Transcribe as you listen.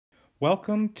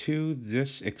Welcome to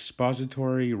this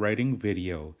expository writing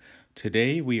video.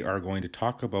 Today we are going to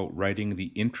talk about writing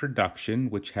the introduction,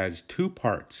 which has two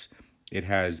parts. It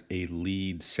has a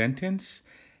lead sentence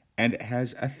and it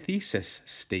has a thesis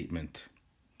statement.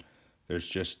 There's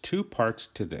just two parts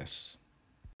to this.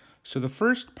 So the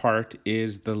first part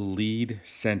is the lead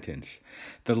sentence.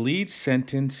 The lead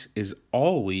sentence is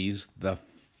always the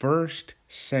first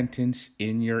sentence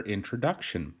in your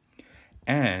introduction.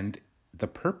 And the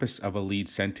purpose of a lead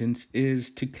sentence is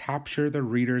to capture the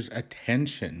reader's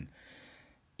attention.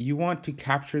 You want to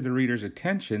capture the reader's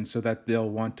attention so that they'll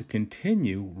want to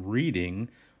continue reading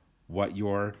what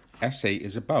your essay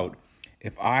is about.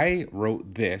 If I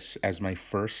wrote this as my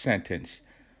first sentence,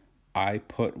 I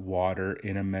put water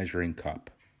in a measuring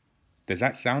cup. Does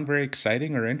that sound very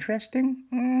exciting or interesting?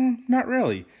 Not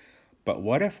really. But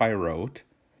what if I wrote,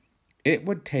 it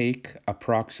would take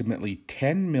approximately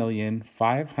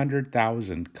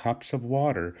 10,500,000 cups of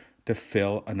water to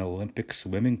fill an Olympic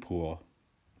swimming pool?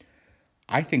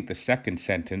 I think the second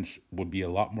sentence would be a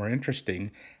lot more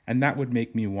interesting, and that would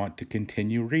make me want to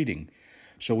continue reading.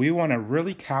 So we want to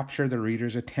really capture the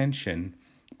reader's attention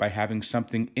by having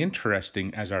something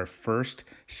interesting as our first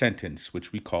sentence,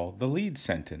 which we call the lead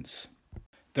sentence.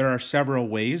 There are several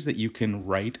ways that you can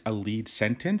write a lead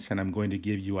sentence, and I'm going to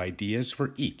give you ideas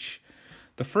for each.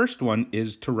 The first one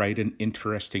is to write an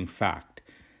interesting fact.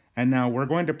 And now we're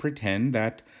going to pretend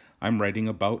that I'm writing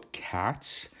about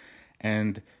cats.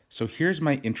 And so here's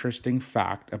my interesting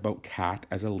fact about cat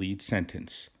as a lead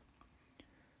sentence.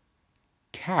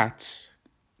 Cats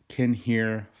can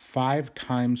hear 5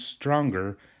 times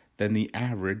stronger than the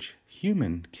average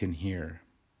human can hear.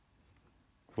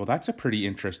 Well, that's a pretty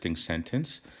interesting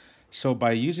sentence. So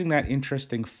by using that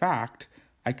interesting fact,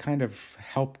 I kind of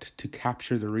helped to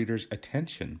capture the reader's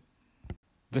attention.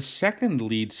 The second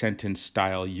lead sentence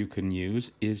style you can use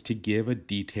is to give a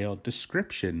detailed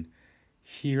description.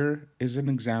 Here is an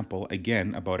example,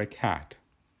 again, about a cat.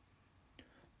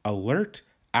 Alert,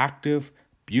 active,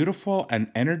 beautiful, and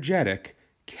energetic,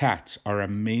 cats are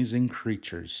amazing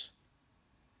creatures.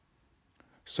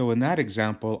 So in that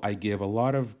example, I give a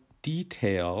lot of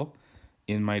detail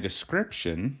in my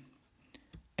description,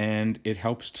 and it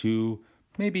helps to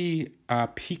maybe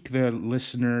pique the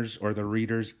listener's or the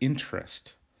reader's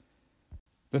interest.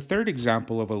 The third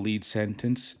example of a lead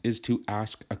sentence is to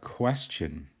ask a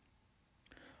question.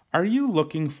 Are you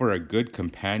looking for a good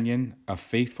companion, a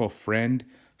faithful friend,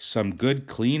 some good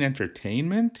clean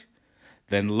entertainment?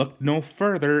 Then look no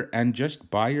further and just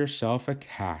buy yourself a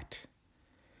cat.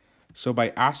 So by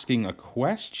asking a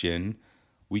question,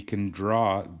 we can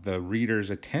draw the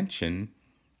reader's attention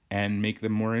and make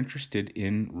them more interested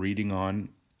in reading on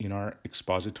in our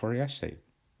expository essay.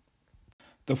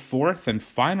 The fourth and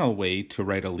final way to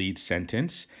write a lead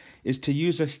sentence is to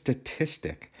use a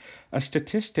statistic. A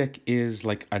statistic is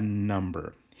like a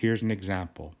number. Here's an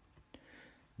example.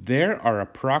 There are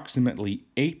approximately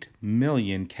 8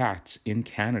 million cats in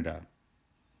Canada.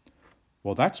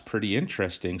 Well, that's pretty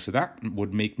interesting. So that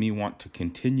would make me want to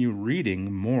continue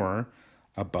reading more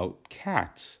about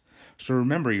cats. So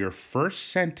remember, your first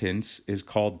sentence is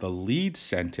called the lead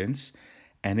sentence,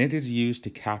 and it is used to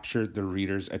capture the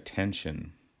reader's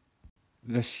attention.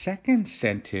 The second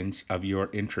sentence of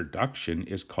your introduction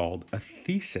is called a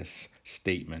thesis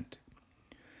statement.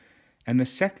 And the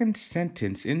second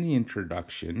sentence in the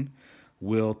introduction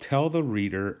will tell the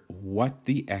reader what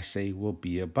the essay will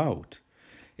be about.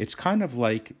 It's kind of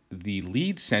like the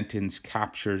lead sentence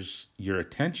captures your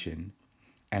attention,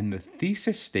 and the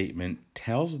thesis statement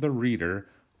tells the reader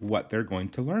what they're going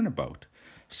to learn about.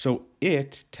 So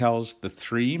it tells the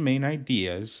 3 main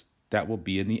ideas that will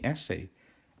be in the essay.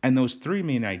 And those 3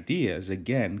 main ideas,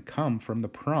 again, come from the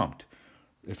prompt.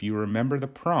 If you remember the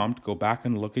prompt, go back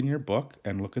and look in your book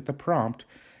and look at the prompt,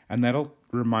 and that'll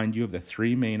remind you of the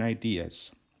 3 main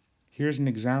ideas. Here's an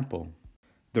example.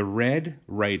 The red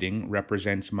writing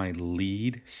represents my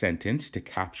lead sentence to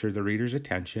capture the reader's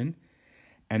attention,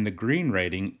 and the green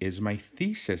writing is my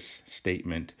thesis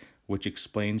statement, which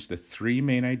explains the 3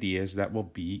 main ideas that will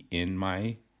be in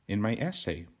my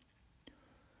essay.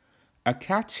 A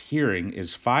cat's hearing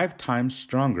is 5 times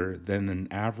stronger than an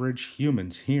average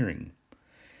human's hearing.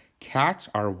 Cats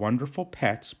are wonderful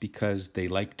pets because they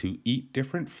like to eat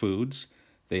different foods,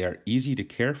 they are easy to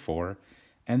care for,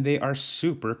 and they are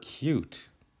super cute.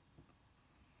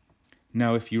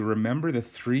 Now, if you remember the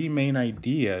 3 main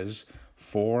ideas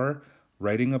for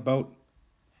writing about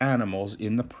animals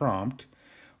in the prompt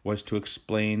was to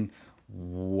explain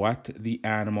what the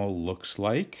animal looks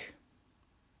like.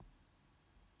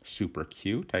 Super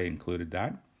cute, I included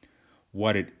that.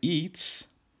 What it eats.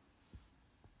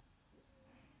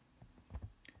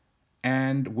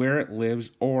 and where it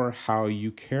lives or how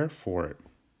you care for it.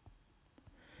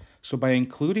 So by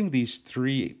including these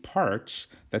three parts,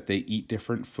 that they eat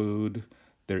different food,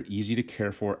 they're easy to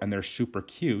care for, and they're super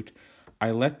cute,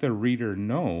 I let the reader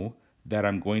know that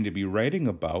I'm going to be writing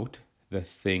about the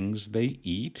things they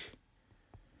eat,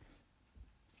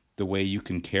 the way you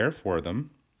can care for them,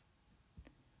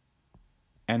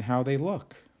 and how they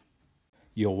look.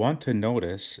 You'll want to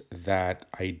notice that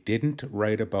I didn't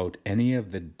write about any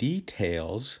of the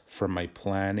details from my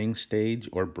planning stage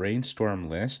or brainstorm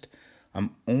list.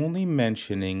 I'm only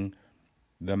mentioning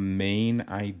the main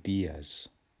ideas.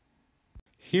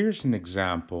 Here's an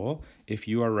example if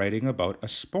you are writing about a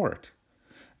sport.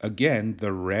 Again,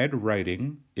 the red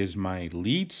writing is my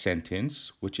lead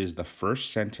sentence, which is the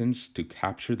first sentence to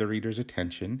capture the reader's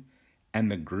attention, and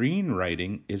the green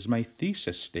writing is my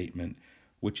thesis statement,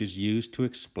 which is used to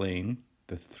explain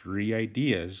the three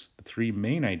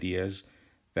main ideas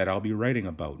that I'll be writing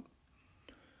about.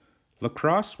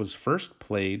 Lacrosse was first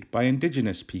played by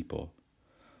indigenous people.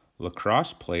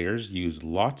 Lacrosse players use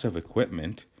lots of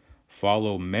equipment,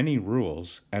 follow many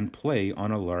rules, and play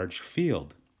on a large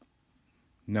field.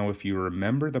 Now, if you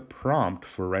remember the prompt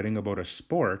for writing about a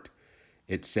sport,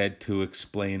 it said to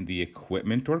explain the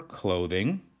equipment or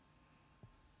clothing,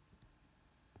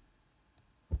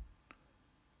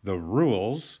 the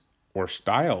rules or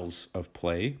styles of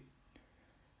play,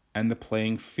 and the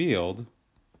playing field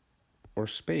or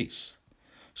space.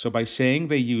 So by saying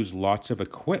they use lots of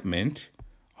equipment,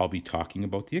 I'll be talking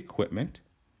about the equipment.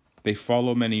 They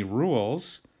follow many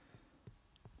rules,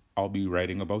 I'll be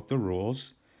writing about the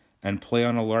rules. And play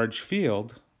on a large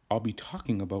field, I'll be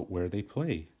talking about where they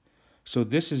play. So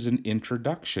this is an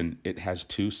introduction. It has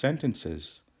 2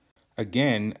 sentences.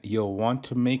 Again, you'll want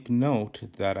to make note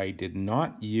that I did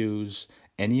not use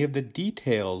any of the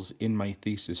details in my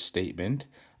thesis statement.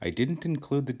 I didn't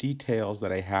include the details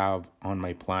that I have on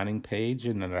my planning page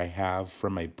and that I have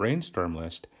from my brainstorm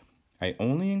list. I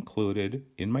only included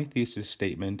in my thesis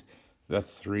statement the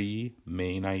 3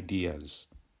 main ideas.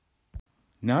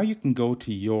 Now you can go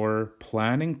to your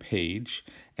planning page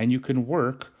and you can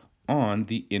work on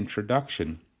the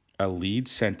introduction, a lead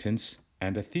sentence,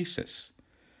 and a thesis.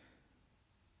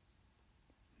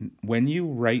 When you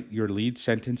write your lead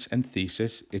sentence and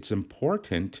thesis, it's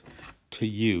important to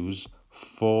use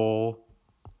full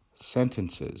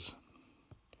sentences.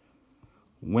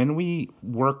 When we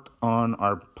worked on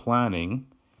our planning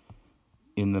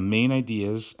in the main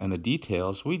ideas and the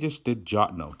details, we just did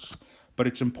jot notes. But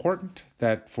it's important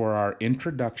that for our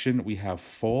introduction, we have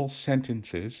full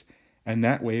sentences, and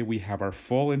that way we have our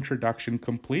full introduction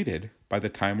completed by the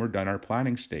time we're done our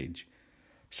planning stage.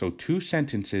 So 2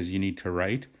 sentences you need to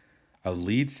write, a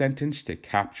lead sentence to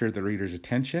capture the reader's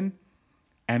attention,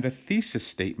 and a thesis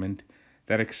statement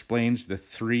that explains the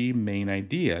 3 main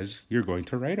ideas you're going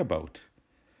to write about.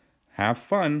 Have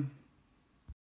fun!